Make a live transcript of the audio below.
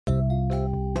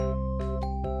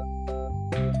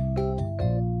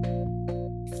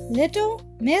Little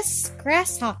Miss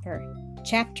Grasshopper,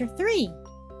 Chapter 3.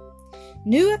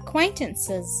 New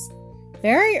Acquaintances.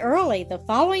 Very early the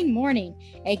following morning,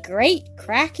 a great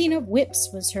cracking of whips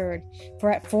was heard,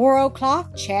 for at 4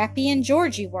 o'clock Chappi and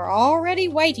Georgie were already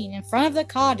waiting in front of the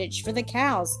cottage for the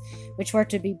cows, which were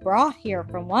to be brought here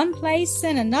from one place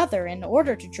and another in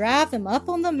order to drive them up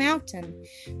on the mountain,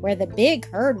 where the big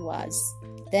herd was.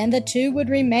 Then the two would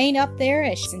remain up there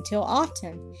until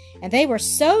autumn, and they were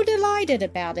so delighted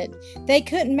about it they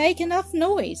couldn't make enough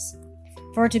noise.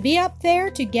 For to be up there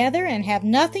together and have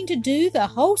nothing to do the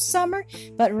whole summer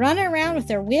but run around with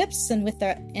their whips and with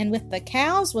the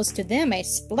cows was to them a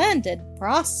splendid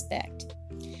prospect.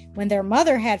 When their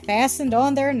mother had fastened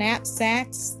on their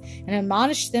knapsacks and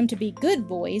admonished them to be good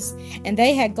boys, and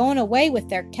they had gone away with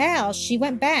their cows, she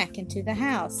went back into the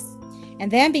house, and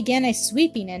then began a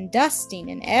sweeping and dusting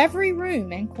in every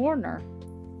room and corner,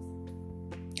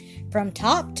 from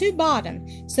top to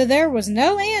bottom, so there was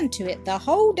no end to it the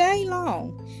whole day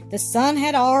long. The sun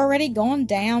had already gone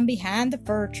down behind the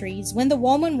fir trees when the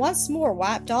woman once more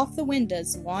wiped off the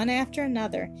windows one after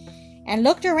another, and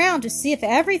looked around to see if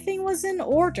everything was in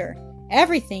order.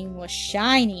 Everything was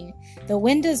shining, the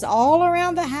windows all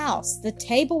around the house, the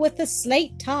table with the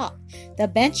slate top, the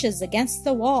benches against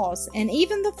the walls, and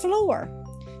even the floor.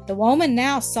 The woman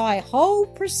now saw a whole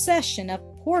procession of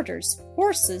porters,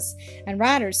 horses, and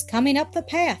riders coming up the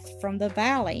path from the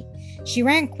valley. She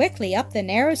ran quickly up the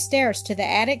narrow stairs to the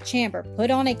attic chamber, put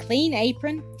on a clean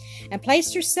apron, and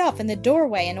placed herself in the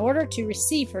doorway in order to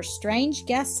receive her strange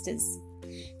guests.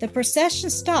 The procession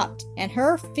stopped, and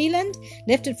Herr Feland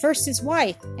lifted first his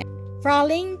wife, and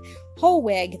Fraulein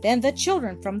Hollweg, then the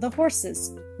children from the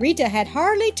horses. Rita had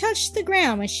hardly touched the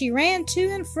ground when she ran to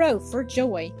and fro for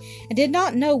joy, and did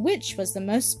not know which was the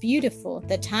most beautiful,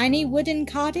 the tiny wooden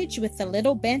cottage with the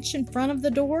little bench in front of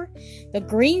the door, the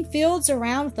green fields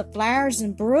around with the flowers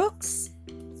and brooks,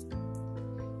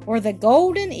 or the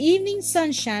golden evening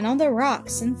sunshine on the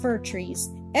rocks and fir trees.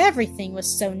 Everything was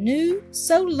so new,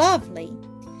 so lovely.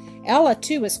 Ella,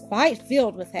 too, was quite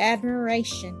filled with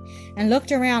admiration, and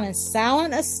looked around in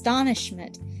silent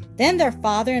astonishment. Then their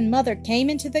father and mother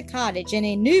came into the cottage, and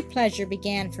a new pleasure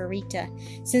began for Rita,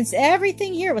 since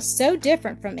everything here was so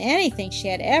different from anything she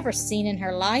had ever seen in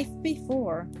her life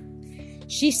before.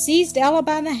 She seized Ella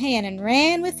by the hand and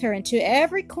ran with her into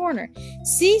every corner.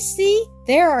 See,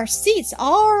 there are seats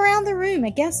all around the room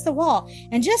against the wall,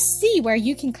 and just see where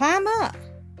you can climb up."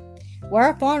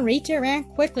 Whereupon Rita ran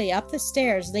quickly up the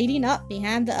stairs leading up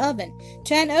behind the oven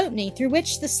to an opening through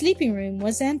which the sleeping room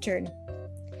was entered.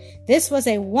 This was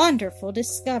a wonderful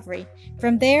discovery.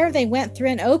 From there they went through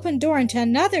an open door into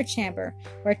another chamber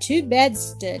where two beds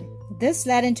stood. This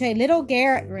led into a little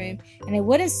garret room, and a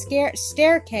wooden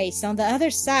staircase on the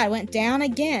other side went down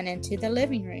again into the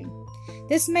living room.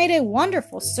 This made a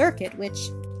wonderful circuit which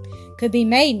could be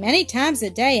made many times a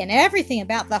day, and everything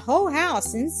about the whole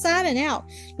house, inside and out,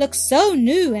 looked so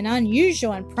new and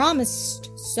unusual and promised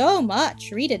so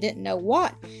much. Rita didn't know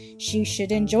what she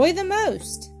should enjoy the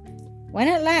most. When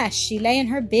at last she lay in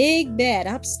her big bed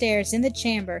upstairs in the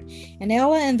chamber, and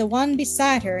Ella in the one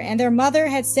beside her, and their mother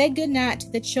had said good night to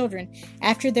the children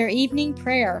after their evening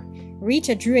prayer,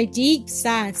 Rita drew a deep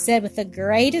sigh and said with the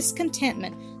greatest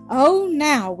contentment, "Oh,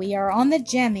 now we are on the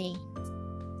Gemmi."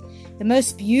 The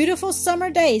most beautiful summer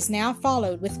days now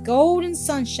followed, with golden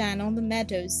sunshine on the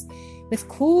meadows, with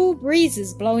cool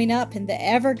breezes blowing up in the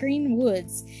evergreen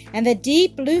woods, and the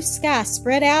deep blue sky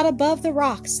spread out above the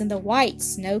rocks and the white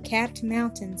snow-capped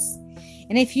mountains.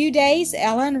 In a few days,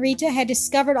 Ella and Rita had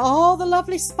discovered all the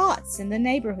lovely spots in the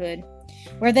neighborhood,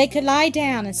 where they could lie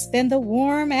down and spend the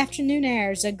warm afternoon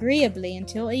hours agreeably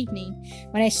until evening,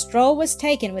 when a stroll was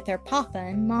taken with their papa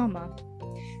and mamma.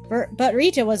 But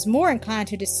Rita was more inclined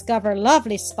to discover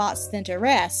lovely spots than to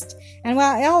rest, and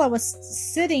while Ella was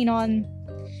sitting on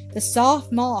the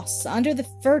soft moss under the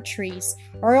fir trees,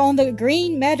 or on the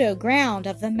green meadow ground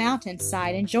of the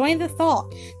mountainside, enjoying the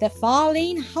thought that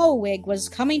Fraulein Hollweg was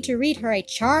coming to read her a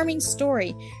charming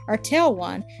story, or tell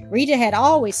one, Rita had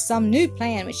always some new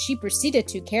plan which she proceeded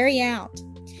to carry out.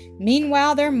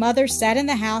 Meanwhile their mother sat in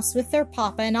the house with their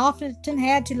papa, and often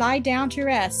had to lie down to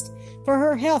rest, for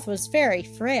her health was very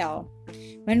frail.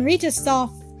 When Rita saw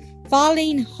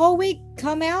Fraulein Hollweg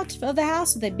come out of the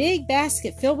house with a big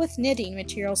basket filled with knitting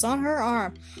materials on her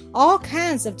arm, all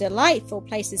kinds of delightful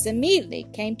places immediately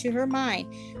came to her mind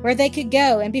where they could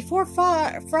go, and before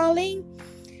Fraulein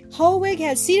Hollweg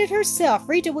had seated herself,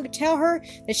 Rita would tell her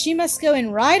that she must go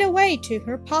in right away to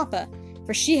her papa,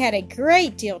 for she had a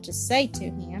great deal to say to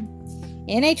him.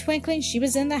 In a twinkling she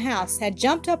was in the house, had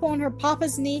jumped up on her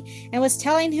papa's knee, and was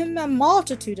telling him a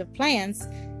multitude of plans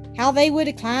how they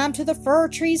would climb to the fir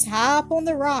trees high up on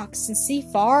the rocks and see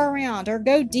far around, or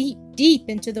go deep, deep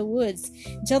into the woods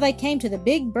until they came to the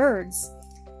big birds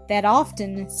that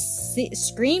often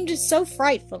screamed so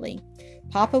frightfully.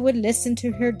 Papa would listen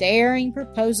to her daring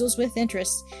proposals with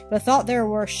interest, but thought there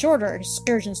were shorter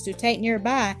excursions to take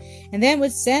nearby, and then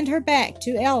would send her back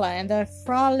to Ella and the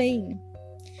Fraulein.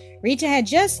 Rita had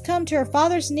just come to her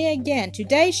father's knee again.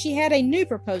 Today she had a new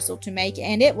proposal to make,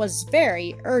 and it was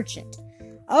very urgent.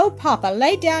 "Oh, Papa,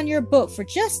 lay down your book for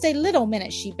just a little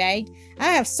minute," she begged.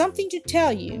 "I have something to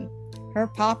tell you." Her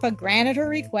papa granted her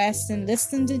request and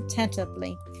listened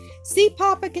attentively. "See,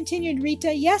 Papa," continued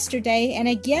Rita, "yesterday and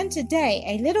again today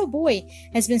a little boy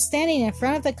has been standing in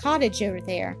front of the cottage over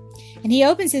there, and he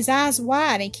opens his eyes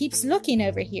wide and keeps looking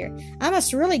over here. I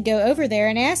must really go over there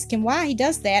and ask him why he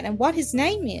does that and what his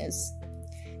name is."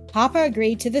 Papa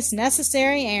agreed to this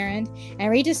necessary errand,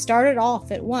 and Rita started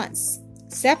off at once.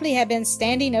 Seppli had been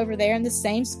standing over there in the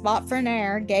same spot for an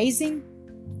hour, gazing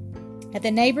at the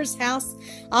neighbor's house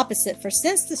opposite, for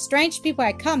since the strange people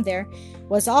had come there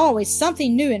was always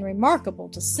something new and remarkable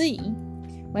to see.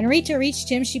 When Rita reached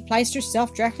him, she placed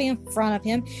herself directly in front of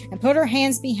him and put her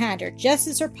hands behind her, just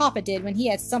as her papa did when he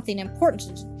had something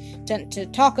important to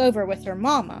talk over with her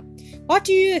mamma. "What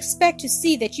do you expect to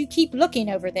see that you keep looking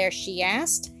over there?" she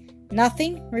asked.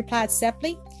 "Nothing," replied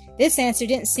Seppli. This answer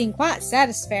didn't seem quite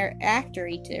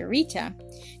satisfactory to Rita.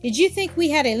 "Did you think we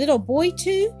had a little boy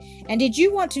too? And did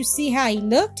you want to see how he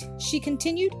looked?" she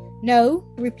continued. "No,"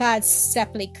 replied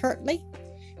Seppli curtly.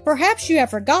 "Perhaps you have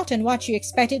forgotten what you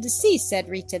expected to see," said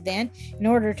Rita then, in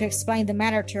order to explain the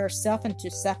matter to herself and to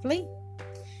Seppli.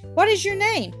 "What is your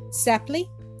name?" "Seppli."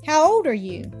 "How old are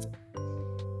you?"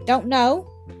 "Don't know."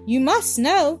 "You must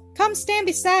know. Come stand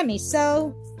beside me,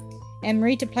 so." And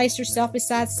Rita placed herself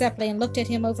beside Seppli and looked at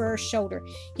him over her shoulder.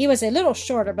 He was a little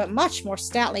shorter, but much more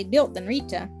stoutly built than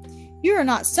Rita. "You are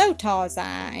not so tall as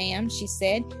I am," she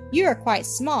said. "You are quite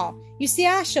small. You see,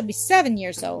 I shall be 7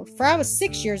 years old, for I was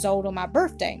 6 years old on my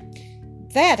birthday.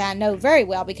 That I know very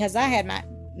well, because I had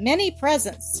many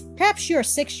presents. Perhaps you are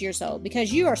 6 years old,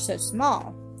 because you are so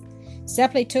small."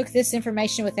 Seppli took this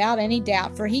information without any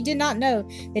doubt, for he did not know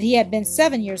that he had been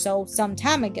 7 years old some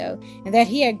time ago, and that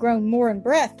he had grown more in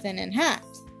breadth than in height.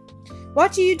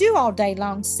 "What do you do all day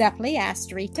long, Seppli?"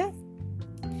 asked Rita.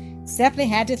 Seppli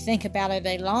had to think about it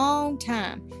a long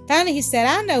time. Finally he said,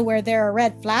 "I know where there are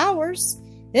red flowers."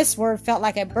 This word felt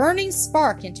like a burning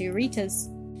spark into Rita's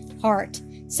heart.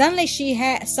 Suddenly she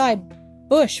saw a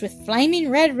bush with flaming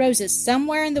red roses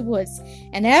somewhere in the woods,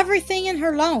 and everything in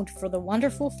her longed for the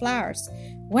wonderful flowers.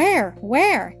 "Where?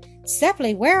 Where?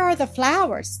 Seppli, where are the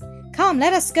flowers? Come,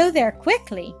 let us go there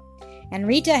quickly." And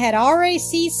Rita had already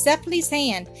seized Seppli's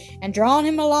hand and drawn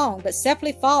him along, but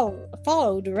Seppli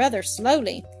followed rather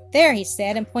slowly. "There," he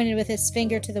said, and pointed with his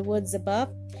finger to the woods above.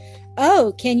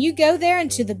 "Oh, can you go there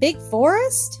into the big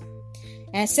forest?"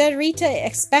 and said Rita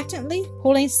expectantly,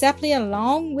 pulling Seppli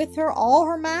along with her all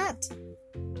her might.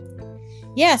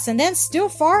 "Yes, and then still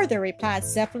farther," replied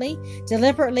Seppli,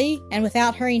 deliberately and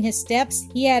without hurrying his steps.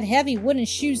 He had heavy wooden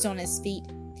shoes on his feet.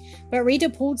 But Rita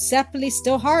pulled Seppli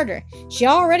still harder. She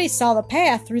already saw the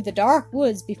path through the dark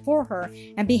woods before her,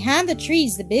 and behind the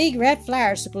trees the big red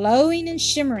flowers glowing and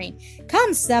shimmering.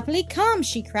 "Come, Seppli, come!"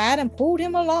 she cried, and pulled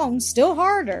him along still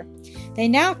harder. They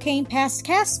now came past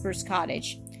Casper's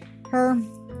cottage. Her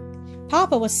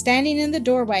papa was standing in the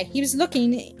doorway. He was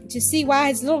looking to see why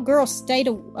his little girl stayed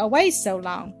away so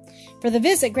long, for the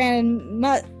visit granted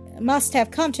must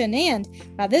have come to an end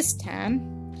by this time.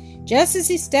 Just as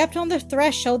he stepped on the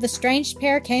threshold, the strange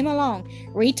pair came along,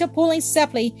 Rita pulling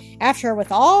Seppli after her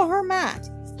with all her might.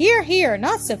 "Here, here,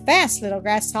 not so fast, little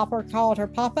grasshopper," called her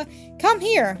papa. "Come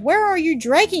here. Where are you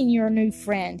dragging your new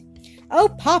friend?" "Oh,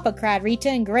 Papa," cried Rita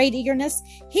in great eagerness,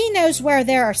 "he knows where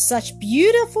there are such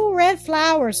beautiful red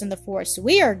flowers in the forest.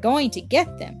 We are going to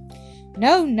get them."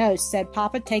 "No, no," said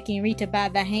Papa, taking Rita by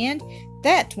the hand.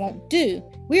 "That won't do.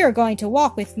 We are going to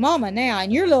walk with Mamma now,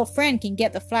 and your little friend can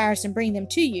get the flowers and bring them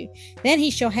to you. Then he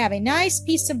shall have a nice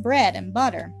piece of bread and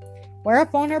butter."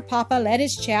 Whereupon her papa led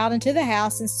his child into the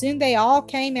house, and soon they all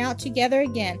came out together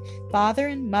again, father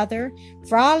and mother,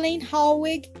 Fraulein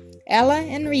Hallwig, Ella,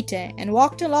 and Rita, and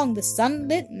walked along the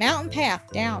sunlit mountain path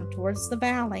down towards the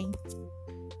valley.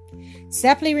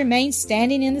 Seppli remained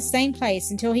standing in the same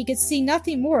place until he could see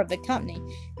nothing more of the company.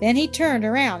 Then he turned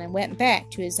around and went back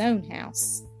to his own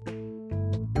house.